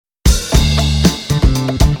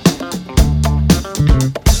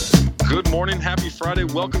Friday.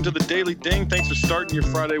 Welcome to the Daily Ding. Thanks for starting your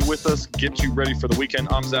Friday with us. Get you ready for the weekend.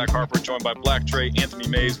 I'm Zach Harper, joined by Black Trey, Anthony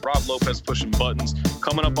Mays, Rob Lopez pushing buttons.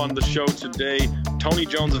 Coming up on the show today, Tony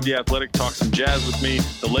Jones of The Athletic talks some jazz with me.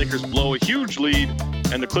 The Lakers blow a huge lead,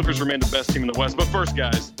 and the Clippers remain the best team in the West. But first,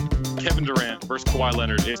 guys, Kevin Durant versus Kawhi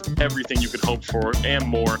Leonard is everything you could hope for and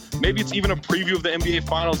more. Maybe it's even a preview of the NBA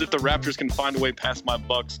Finals if the Raptors can find a way past my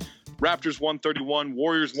Bucks. Raptors 131,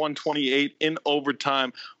 Warriors 128 in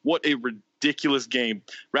overtime. What a ridiculous game.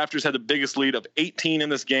 Raptors had the biggest lead of 18 in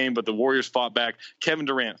this game, but the Warriors fought back. Kevin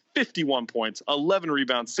Durant, 51 points, 11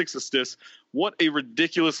 rebounds, 6 assists. What a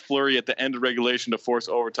ridiculous flurry at the end of regulation to force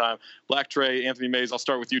overtime. Black Trey, Anthony Mays, I'll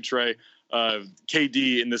start with you, Trey.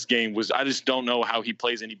 KD in this game I just don't know how he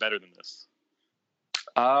plays any better than this.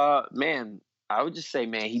 Man, I would just say,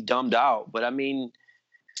 man, he dumbed out. But I mean,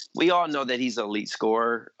 we all know that he's an elite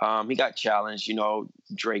scorer. He got challenged,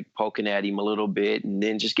 Drake poking at him a little bit and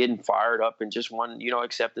then just getting fired up and just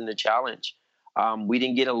accepting the challenge. We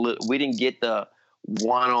didn't get the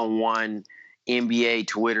one-on-one NBA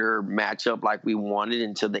Twitter matchup like we wanted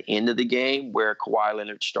until the end of the game, where Kawhi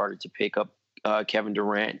Leonard started to pick up Kevin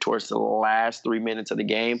Durant towards the last 3 minutes of the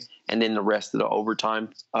game and then the rest of the overtime.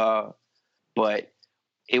 But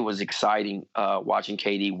it was exciting watching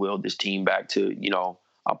KD wield this team back to,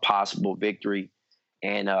 a possible victory.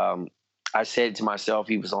 And I said to myself,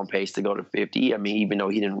 he was on pace to go to 50. I mean, even though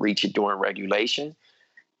he didn't reach it during regulation,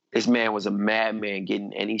 this man was a madman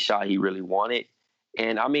getting any shot he really wanted.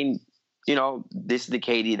 And I mean, this is the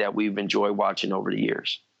KD that we've enjoyed watching over the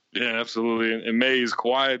years. Yeah, absolutely. And Mays,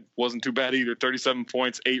 Kawhi wasn't too bad either. 37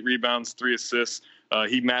 points, 8 rebounds, 3 assists.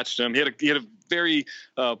 He matched him. He had a very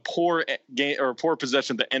poor game or poor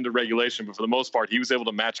possession at the end of regulation, but for the most part, he was able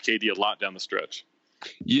to match KD a lot down the stretch.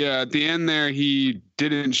 Yeah, at the end there, he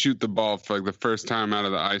didn't shoot the ball for the first time out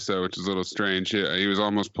of the ISO, which is a little strange. He was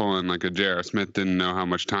almost pulling like a J.R. Smith, didn't know how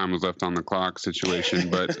much time was left on the clock situation,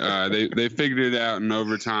 but they figured it out in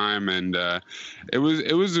overtime, and it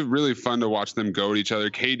was really fun to watch them go at each other.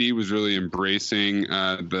 KD was really embracing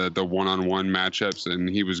the one-on-one matchups, and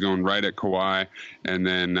he was going right at Kawhi, and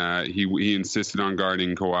then he insisted on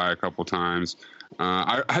guarding Kawhi a couple times.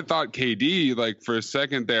 I thought KD, for a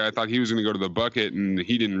second there, I thought he was going to go to the bucket, and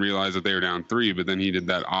he didn't realize that they were down 3, but then he did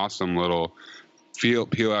that awesome little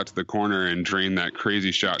peel out to the corner and drain that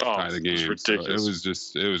crazy shot to tie the game. So it was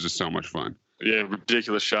just so much fun. Yeah,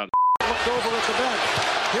 ridiculous shot. Looked over at the bench.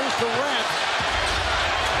 Here's Durant.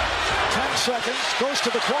 10 seconds. Goes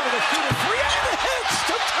to the corner to shoot a three, and it hits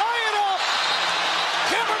to tie it up.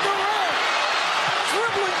 Kevin Durant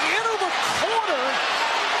dribbling into the corner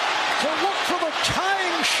to look for the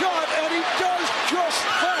tying shot, and he does just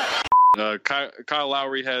that. Kyle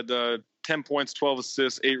Lowry had 10 points, 12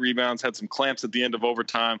 assists, 8 rebounds, had some clamps at the end of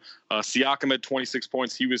overtime. Siakam had 26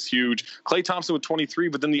 points. He was huge. Klay Thompson with 23,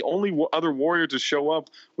 but then the only other Warrior to show up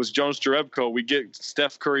was Jonas Jerebko. We get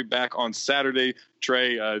Steph Curry back on Saturday.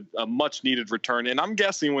 Trey, a much-needed return. And I'm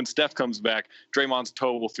guessing when Steph comes back, Draymond's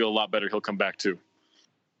toe will feel a lot better. He'll come back too.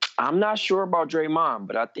 I'm not sure about Draymond,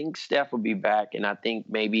 but I think Steph will be back, and I think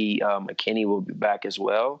maybe McKinney will be back as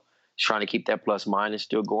well. He's trying to keep that plus-minus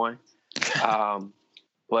still going.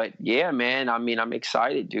 But, yeah, man, I mean, I'm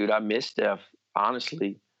excited, dude. I miss Steph,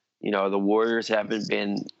 honestly. The Warriors haven't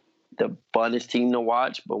been the funnest team to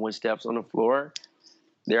watch, but when Steph's on the floor,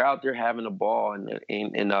 they're out there having a ball,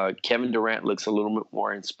 and Kevin Durant looks a little bit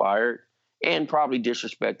more inspired and probably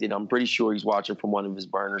disrespected. I'm pretty sure he's watching from one of his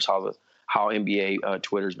burners how NBA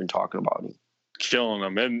Twitter's been talking about him. Killing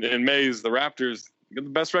them. And Mays, the Raptors got the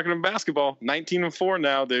best record in basketball, 19-4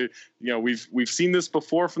 now. They, we've seen this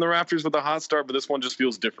before from the Raptors with a hot start, but this one just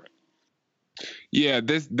feels different. Yeah,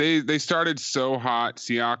 they started so hot.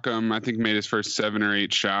 Siakam, I think, made his first 7 or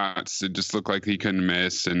 8 shots. It just looked like he couldn't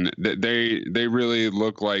miss, and they really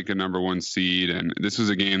look like a number 1 seed. And this was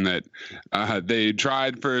a game that they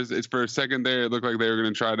tried for a second there. It looked like they were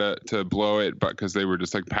going to try to blow it, but because they were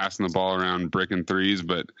just passing the ball around, bricking threes.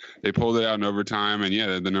 But they pulled it out in overtime, and yeah,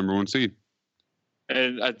 they're the number 1 seed.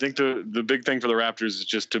 And I think the big thing for the Raptors is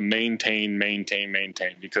just to maintain,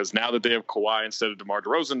 because now that they have Kawhi instead of DeMar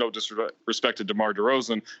DeRozan, no disrespect to DeMar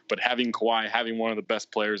DeRozan, but having Kawhi, having one of the best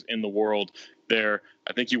players in the world there,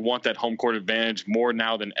 I think you want that home court advantage more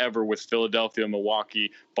now than ever with Philadelphia, Milwaukee,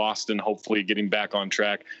 Boston, hopefully getting back on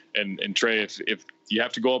track. And Trey, if you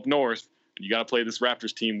have to go up north and you got to play this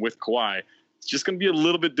Raptors team with Kawhi, it's just going to be a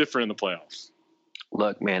little bit different in the playoffs.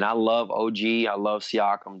 Look, man, I love OG. I love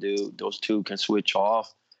Siakam, dude. Those two can switch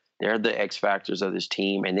off. They're the X factors of this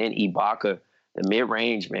team. And then Ibaka, the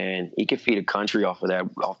mid-range, man, he could feed a country off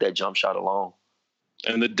that jump shot alone.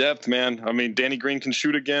 And the depth, man. I mean, Danny Green can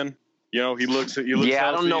shoot again. You know, he looks. Yeah,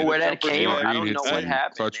 I don't know where that came. I don't know what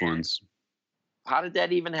happened. Clutch ones. How did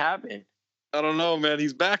that even happen? I don't know, man.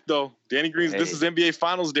 He's back though. Danny Green's. This is NBA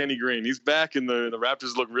Finals. Danny Green. He's back, and the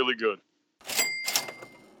Raptors look really good.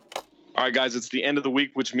 All right, guys, it's the end of the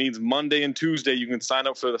week, which means Monday and Tuesday you can sign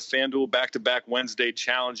up for the FanDuel Back-to-Back Wednesday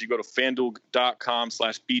Challenge. You go to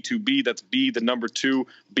FanDuel.com/B2B. That's B, the number 2,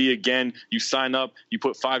 B again. You sign up. You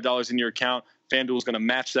put $5 in your account. FanDuel is going to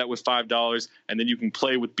match that with $5, and then you can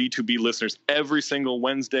play with B2B listeners every single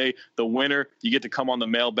Wednesday. The winner, you get to come on the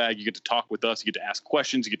mailbag. You get to talk with us. You get to ask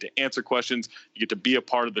questions. You get to answer questions. You get to be a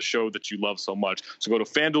part of the show that you love so much. So go to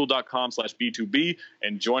FanDuel.com/B2B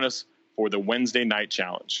and join us for the Wednesday night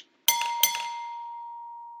challenge.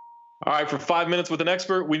 All right, for 5 minutes with an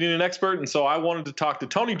expert, we need an expert, and so I wanted to talk to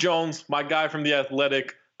Tony Jones, my guy from The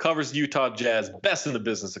Athletic, covers the Utah Jazz, best in the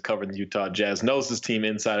business of covering the Utah Jazz, knows his team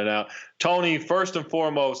inside and out. Tony, first and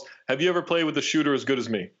foremost, have you ever played with a shooter as good as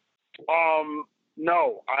me?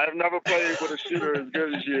 No, I have never played with a shooter as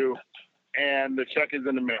good as you, and the check is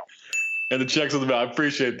in the mail. And the check's in the mail. I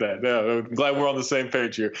appreciate that. Yeah, I'm glad we're on the same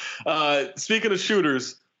page here. Speaking of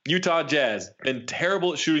shooters, Utah Jazz, been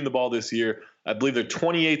terrible at shooting the ball this year. I believe they're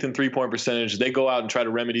 28th in three-point percentage. They go out and try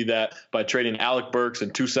to remedy that by trading Alec Burks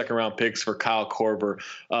and 2 second-round picks for Kyle Korver.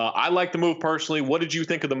 I like the move personally. What did you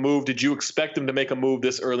think of the move? Did you expect them to make a move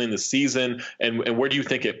this early in the season? And where do you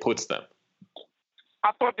think it puts them?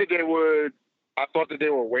 I thought that they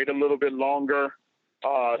would wait a little bit longer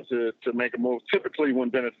to make a move. Typically, when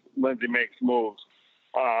Dennis Lindsey makes moves,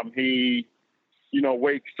 he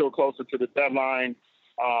waits till closer to the deadline.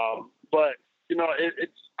 But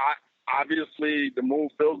obviously, the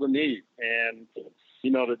move fills a need, and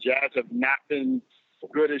the Jazz have not been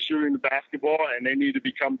good at shooting the basketball, and they need to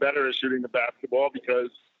become better at shooting the basketball because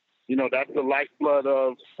that's the lifeblood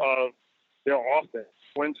of their offense.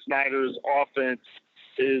 Quinn Snyder's offense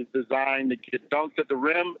is designed to get dunks at the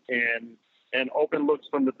rim and open looks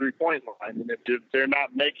from the 3-point line, and if they're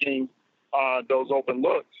not making those open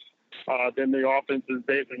looks, then the offense is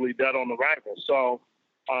basically dead on arrival. So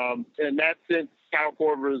in that sense, Kyle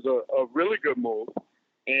Korver is a really good move,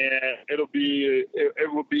 and it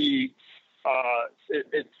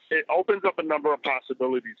opens up a number of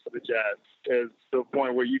possibilities for the Jazz to the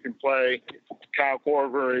point where you can play Kyle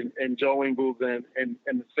Korver and Joe Ingles in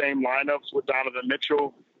the same lineups with Donovan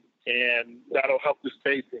Mitchell, and that'll help the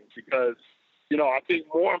spacing because, I think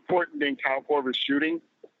more important than Kyle Korver's shooting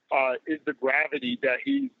is the gravity that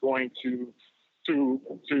he's going to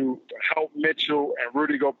help Mitchell and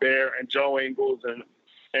Rudy Gobert and Joe Ingles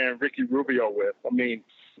and Ricky Rubio with. I mean,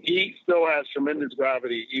 he still has tremendous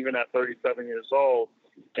gravity even at 37 years old,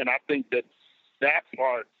 and I think that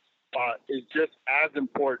part is just as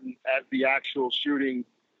important as the actual shooting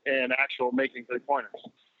and actual making three-pointers.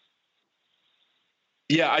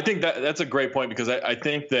 Yeah, I think that's a great point because I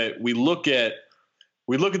think that we look at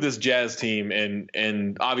this Jazz team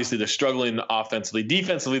and obviously they're struggling offensively.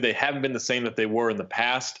 Defensively, they haven't been the same that they were in the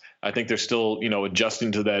past. I think they're still,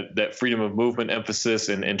 adjusting to that freedom of movement emphasis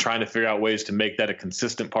and trying to figure out ways to make that a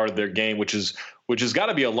consistent part of their game, which has got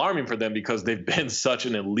to be alarming for them because they've been such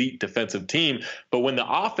an elite defensive team. But when the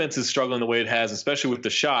offense is struggling the way it has, especially with the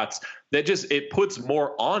shots, it puts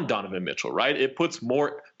more on Donovan Mitchell, right? It puts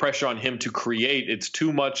more pressure on him to create. It's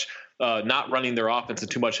too much not running their offense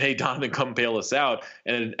and too much, hey, Donovan, come bail us out.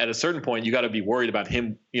 And at a certain point, you got to be worried about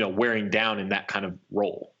him, wearing down in that kind of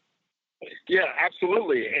role. Yeah,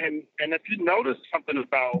 absolutely. And if you notice something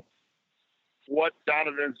about what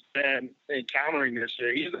Donovan's been encountering this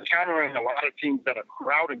year, he's encountering a lot of teams that are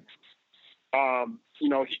crowding.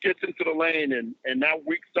 He gets into the lane and that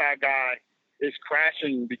weak side guy is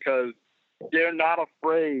crashing because they're not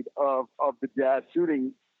afraid of the Jazz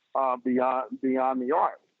shooting beyond the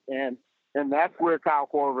arc. And that's where Kyle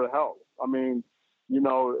Korver helps. I mean,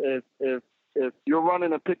 if you're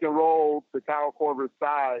running a pick and roll to Kyle Korver's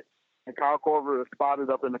side and Kyle Korver is spotted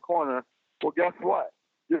up in the corner, well, guess what?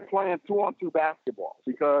 You're playing 2-on-2 basketball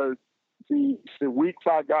because the weak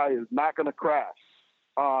side guy is not going to crash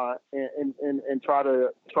and try to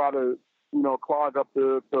clog up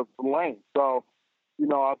the lane. So,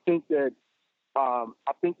 I think that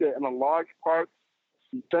in a large part,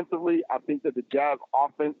 defensively, I think that the Jazz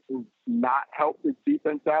offense is not helped its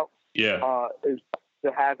defense out. Yeah, as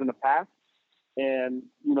it has in the past, and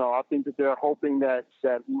I think that they're hoping that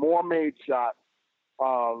more made shots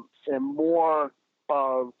and more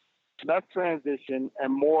of less transition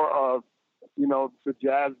and more of the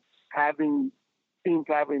Jazz teams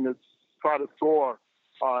having to try to score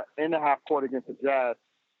in the half court against the Jazz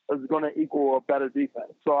is going to equal a better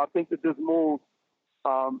defense. So I think that this move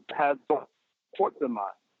has both courts in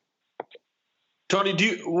mind.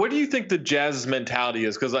 Tony, what do you think the Jazz's mentality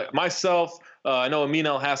is? Because myself, I know Amin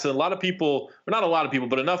El-Hassan, a lot of people, or not a lot of people,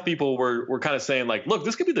 but enough people were kind of saying like, look,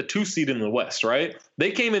 this could be the 2 seed in the West, right?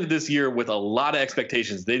 They came into this year with a lot of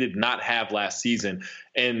expectations they did not have last season.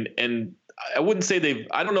 And I wouldn't say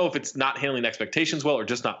I don't know if it's not handling expectations well or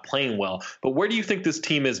just not playing well, but where do you think this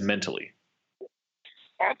team is mentally?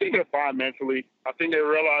 I think they're fine mentally. I think they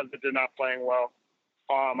realize that they're not playing well.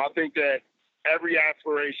 I think that every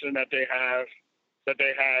aspiration that they had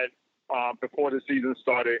before the season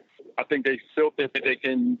started, I think they still think that they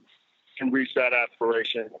can reach that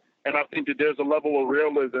aspiration. And I think that there's a level of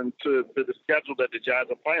realism to the schedule that the Jazz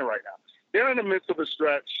are playing right now. They're in the midst of a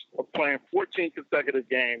stretch of playing 14 consecutive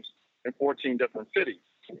games in 14 different cities.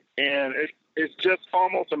 And it's just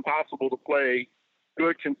almost impossible to play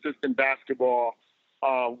good, consistent basketball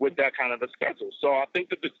with that kind of a schedule. So I think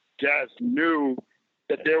that the Jazz knew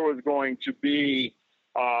that there was going to be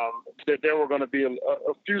a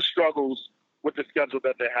few struggles with the schedule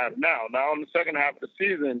that they have now. Now, in the second half of the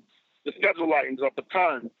season, the schedule lightens up a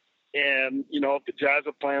ton. And, if the Jazz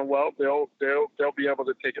are playing well, they'll be able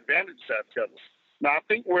to take advantage of that schedule. Now, I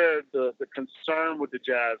think where the concern with the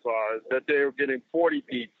Jazz are is that they're getting 40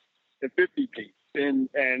 peats and 50 peats and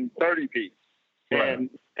 30 peats. Right.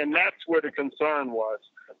 And that's where the concern was.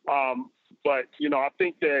 But, I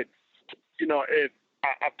think that,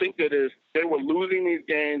 I think that if they were losing these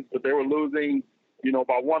games, but they were losing,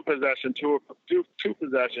 by one possession, two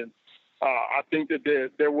possessions, I think that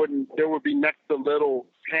there would be next to little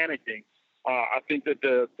panicking. I think that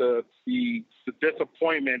the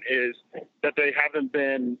disappointment is that they haven't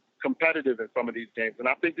been competitive in some of these games, and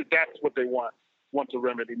I think that that's what they want to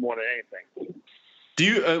remedy more than anything. Do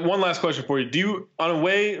you? One last question for you. Do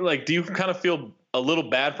you kind of feel a little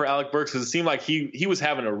bad for Alec Burks, because it seemed like he was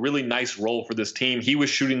having a really nice role for this team. He was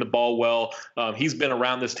shooting the ball well. He's been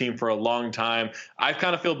around this team for a long time. I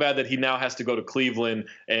kind of feel bad that he now has to go to Cleveland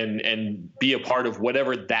and be a part of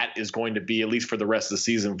whatever that is going to be, at least for the rest of the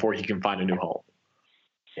season, before he can find a new home.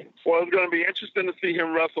 Well, it's going to be interesting to see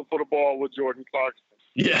him wrestle for the ball with Jordan Clarkson.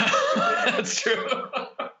 Yeah, that's true.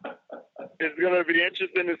 It's going to be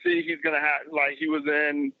interesting to see. He's going to have, like he was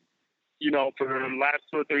in, for the last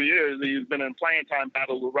 2 or 3 years, he's been in playing time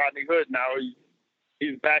battle with Rodney Hood. Now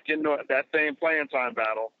he's back in that same playing time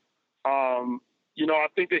battle. I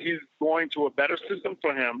think that he's going to a better system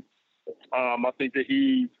for him. I think that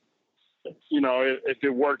if it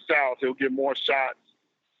works out, he'll get more shots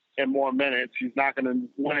and more minutes. He's not going to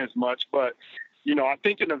win as much, but I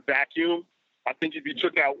think in a vacuum, I think if you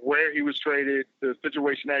took out where he was traded, the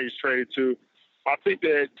situation that he's traded to, I think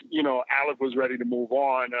that, Alec was ready to move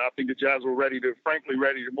on. And I think the Jazz were ready to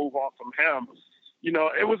move on from him.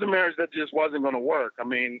 It was a marriage that just wasn't going to work. I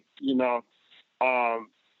mean, it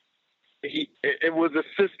was a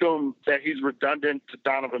system that he's redundant to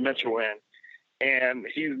Donovan Mitchell in. And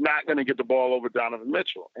he's not going to get the ball over Donovan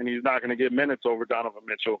Mitchell. And he's not going to get minutes over Donovan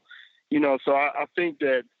Mitchell. So I think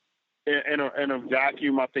that in a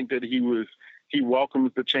vacuum, I think that he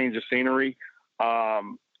welcomes the change of scenery.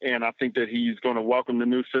 And I think that he's going to welcome the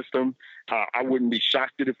new system. I wouldn't be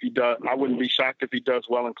shocked if he does. I wouldn't be shocked if he does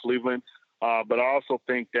well in Cleveland. But I also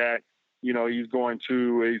think that he's going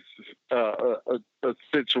to a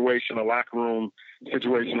situation, a locker room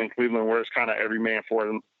situation in Cleveland where it's kind of every man for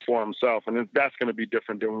himself, and that's going to be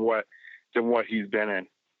different than what he's been in.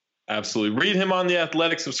 Absolutely. Read him on The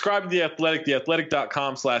Athletic. Subscribe to The Athletic,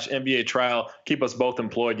 theathletic.com/NBA trial. Keep us both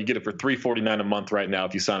employed. You get it for $3.49 a month right now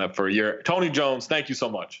if you sign up for a year. Tony Jones, thank you so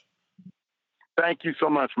much. Thank you so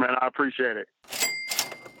much, man. I appreciate it.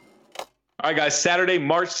 All right, guys. Saturday,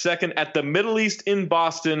 March 2nd at the Middle East in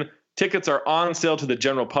Boston. Tickets are on sale to the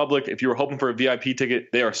general public. If you were hoping for a VIP ticket,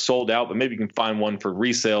 they are sold out, but maybe you can find one for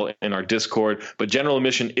resale in our Discord. But general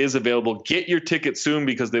admission is available. Get your tickets soon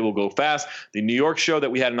because they will go fast. The New York show that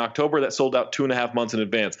we had in October, that sold out 2.5 months in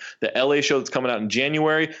advance. The LA show that's coming out in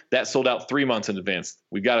January, that sold out 3 months in advance.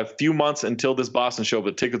 We've got a few months until this Boston show,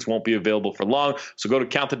 but tickets won't be available for long. So go to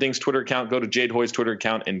Count the Ding's Twitter account, go to Jade Hoy's Twitter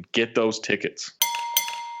account, and get those tickets.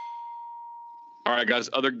 All right, guys,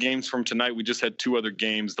 other games from tonight. We just had 2 other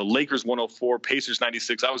games. The Lakers 104, Pacers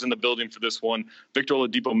 96. I was in the building for this one. Victor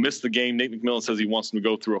Oladipo missed the game. Nate McMillan says he wants him to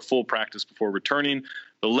go through a full practice before returning.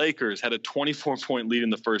 The Lakers had a 24-point lead in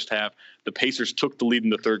the first half. The Pacers took the lead in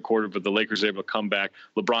the third quarter, but the Lakers were able to come back.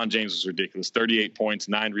 LeBron James was ridiculous. 38 points,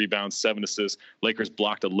 9 rebounds, 7 assists. Lakers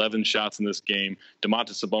blocked 11 shots in this game.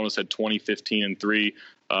 Domantas Sabonis had 20, 15, and 3.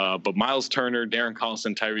 But Miles Turner, Darren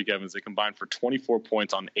Collison, Tyreek Evans, they combined for 24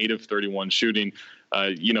 points on 8 of 31 shooting.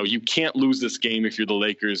 You can't lose this game if you're the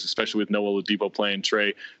Lakers, especially with no Oladipo playing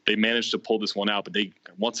Trey. They managed to pull this one out, but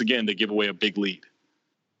once again, they give away a big lead.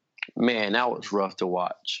 Man, that was rough to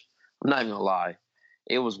watch. I'm not even gonna lie.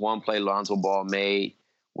 It was one play Lonzo Ball made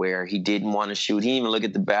where he didn't want to shoot. He didn't even look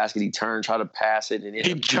at the basket. He turned, tried to pass it, and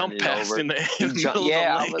he jumped past in the middle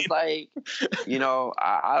yeah, of the lane. I was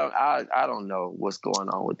like, I don't know what's going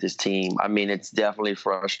on with this team. I mean, it's definitely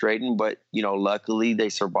frustrating, but luckily they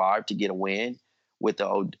survived to get a win with the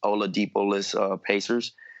Oladipo-less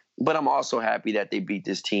Pacers. But I'm also happy that they beat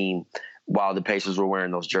this team while the Pacers were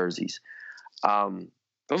wearing those jerseys.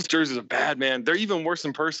 Those jerseys are bad, man. They're even worse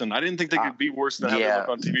in person. I didn't think they could be worse than how they look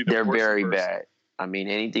on TV. They're very bad. I mean,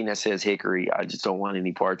 anything that says Hickory, I just don't want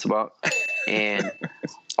any parts about. And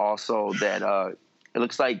also that it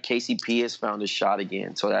looks like KCP has found his shot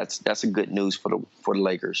again. So that's a good news for the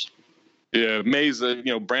Lakers. Yeah, Mays.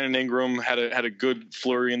 Brandon Ingram had a good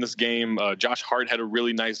flurry in this game. Josh Hart had a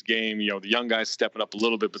really nice game. The young guys stepping up a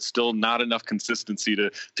little bit, but still not enough consistency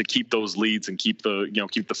to keep those leads and keep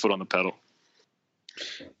the foot on the pedal.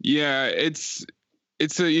 Yeah, it's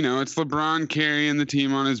LeBron carrying the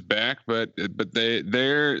team on his back, but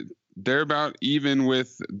they're about even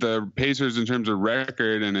with the Pacers in terms of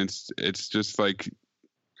record, and it's just like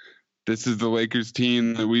this is the Lakers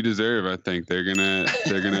team that we deserve. I think they're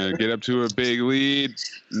gonna get up to a big lead,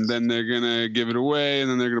 and then they're gonna give it away, and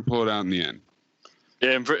then they're gonna pull it out in the end.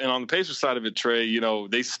 Yeah, and on the Pacers side of it, Trey,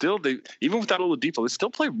 they even without Oladipo, they still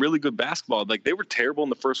play really good basketball. Like, they were terrible in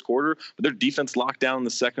the first quarter, but their defense locked down in the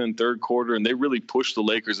second and third quarter, and they really pushed the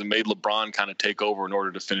Lakers and made LeBron kind of take over in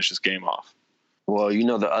order to finish this game off. Well,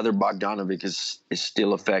 the other Bogdanovic is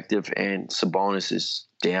still effective, and Sabonis is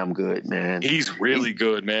damn good, man. He's really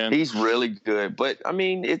good, man. He's really good, but I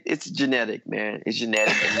mean, it's genetic, man. It's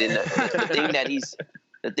genetic, and then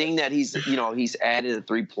the thing that he's added a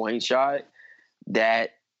 3-point shot.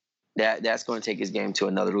 That's going to take his game to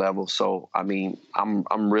another level. So, I mean,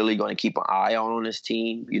 I'm really going to keep an eye on this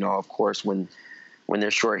team. Of course, when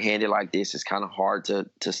they're shorthanded like this, it's kind of hard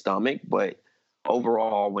to stomach. But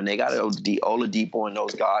overall, when they got Oladipo and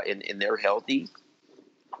those guys and they're healthy,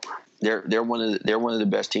 they're one of the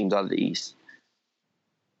best teams out of the East.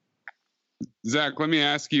 Zach, let me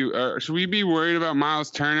ask you: should we be worried about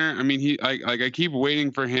Miles Turner? I mean, I keep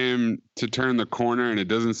waiting for him to turn the corner, and it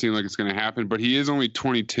doesn't seem like it's going to happen. But he is only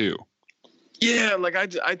 22. Yeah,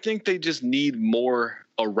 I think they just need more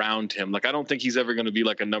around him. I don't think he's ever going to be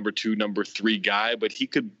like a number 2, number 3 guy, but he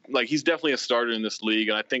could. He's definitely a starter in this league,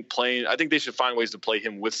 and I think they should find ways to play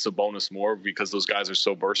him with Sabonis more because those guys are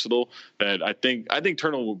so versatile. That I think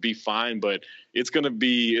Turner will be fine, but it's going to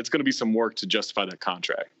be some work to justify that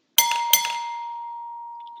contract.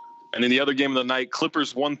 And in the other game of the night,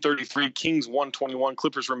 Clippers 133, Kings 121.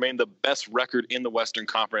 Clippers remain the best record in the Western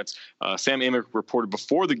Conference. Sam Amick reported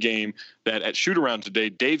before the game that at shoot-around today,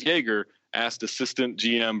 Dave Yeager asked assistant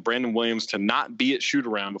GM Brandon Williams to not be at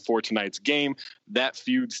shoot-around before tonight's game. That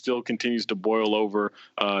feud still continues to boil over.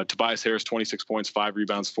 Tobias Harris, 26 points, 5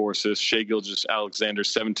 rebounds, 4 assists. Shai Gilgeous-Alexander,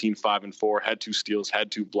 17, 5, and 4, had 2 steals, had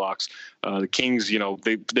 2 blocks. The Kings,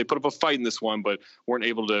 they put up a fight in this one, but weren't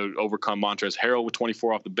able to overcome Montrezl Harrell with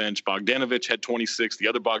 24 off the bench. Bogdanovich had 26. The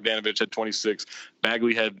other Bogdanovich had 26.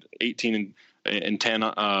 Bagley had 18 and 10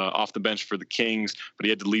 off the bench for the Kings, but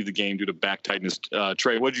he had to leave the game due to back tightness.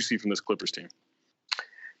 Trey, what did you see from this Clippers team?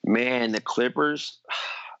 Man, the Clippers,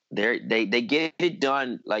 they get it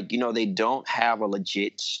done. They don't have a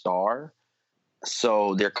legit star,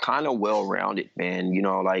 so they're kind of well-rounded, man.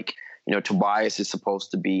 Tobias is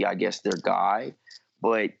supposed to be, I guess, their guy,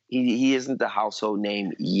 but he isn't the household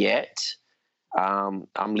name yet. I'm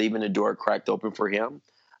leaving the door cracked open for him.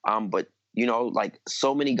 But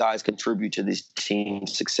so many guys contribute to this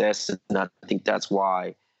team's success, and I think that's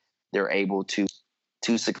why they're able to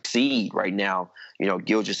succeed right now.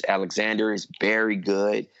 Gilgeous-Alexander is very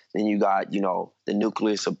good. Then you got, the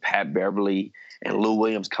nucleus of Pat Beverly and Lou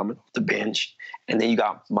Williams coming off the bench. And then you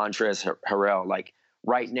got Montrezl Harrell.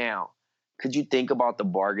 Right now, could you think about the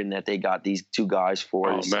bargain that they got these 2 guys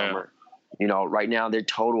for this summer? Right now they're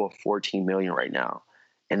total of $14 million right now,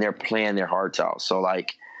 and they're playing their hearts out. So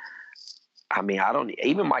I mean, I don't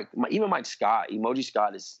even Mike Scott, Emoji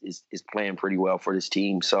Scott is playing pretty well for this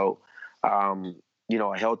team. So,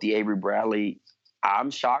 a healthy Avery Bradley,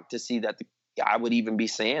 I'm shocked to see that I would even be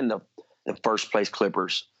saying the first place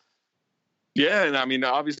Clippers. Yeah, and I mean,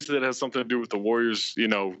 obviously that has something to do with the Warriors,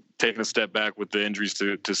 taking a step back with the injuries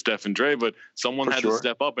to Steph and Dre, but someone had to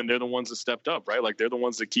step up, and they're the ones that stepped up, right? They're the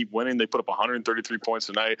ones that keep winning. They put up 133 points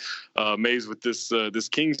tonight. Mays with this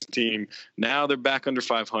Kings team. Now they're back under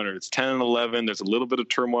 500. It's 10-11. There's a little bit of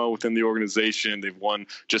turmoil within the organization. They've won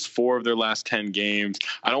just 4 of their last 10 games.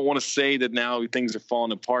 I don't want to say that now things are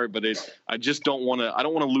falling apart, but I just don't want to. I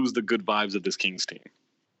don't want to lose the good vibes of this Kings team.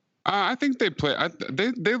 I think they play.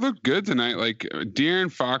 They look good tonight. Like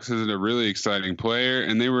De'Aaron Fox is a really exciting player,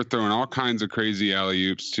 and they were throwing all kinds of crazy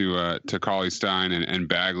alley-oops to Cauley-Stein and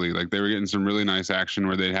Bagley. Like they were getting some really nice action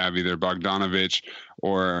where they'd have either Bogdanovich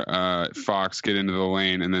or Fox get into the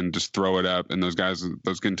lane and then just throw it up, and those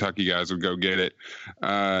Kentucky guys would go get it.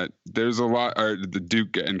 There's a lot, or the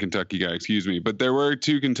Duke and Kentucky guy, excuse me. But there were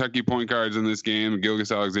 2 Kentucky point guards in this game,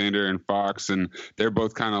 Gilgeous-Alexander and Fox, and they're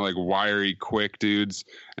both kind of like wiry, quick dudes.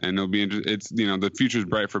 And it'll be it's the future's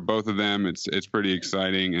bright for both of them. It's pretty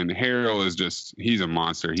exciting. And Harrell is he's a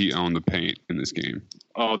monster. He owned the paint in this game.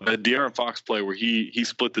 Oh, that De'Aaron Fox play where he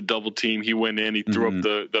split the double team. He went in. He threw up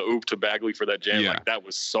the oop to Bagley for that jam. Yeah. Like that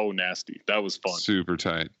was so nasty. That was fun. Super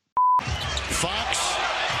tight. Fox.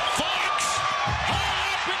 Up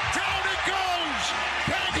and down it goes.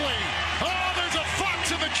 Bagley. Oh, there's a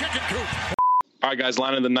fox in the chicken coop. All right, guys.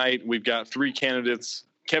 Line of the night. We've got 3 candidates.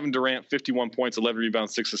 Kevin Durant, 51 points, 11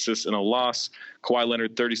 rebounds, 6 assists, and a loss. Kawhi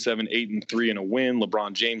Leonard, 37, 8-3 in a win.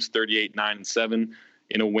 LeBron James, 38, 9-7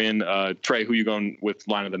 in a win. Trey, who you going with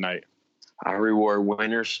line of the night? I reward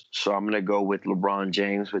winners, so I'm going to go with LeBron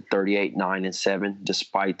James with 38, 9-7,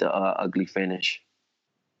 despite the ugly finish.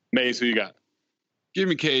 Maze, who you got? Give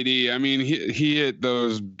me KD. I mean, he hit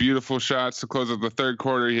those beautiful shots to close up the third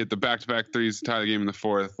quarter. He hit the back-to-back threes to tie the game in the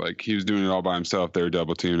fourth. Like, he was doing it all by himself. They were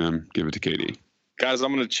double-teaming him. Give it to KD. Guys,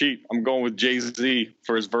 I'm going to cheat. I'm going with Jay-Z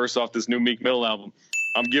for his verse off this new Meek Mill album.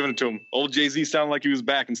 I'm giving it to him. Old Jay-Z sounded like he was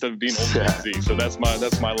back instead of being old Jay-Z. So that's my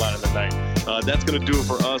line of the night. That's going to do it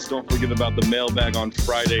for us. Don't forget about the mailbag on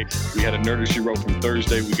Friday. We had a Nerder She Wrote from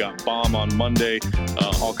Thursday. We got Bomb on Monday.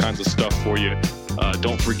 All kinds of stuff for you.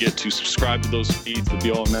 Don't forget to subscribe to those feeds, the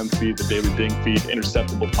BLMM feed, the Daily Ding feed,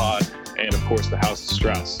 Interceptable Pod, and, of course, the House of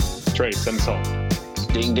Strauss. Trey, send us home.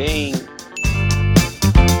 Ding, ding.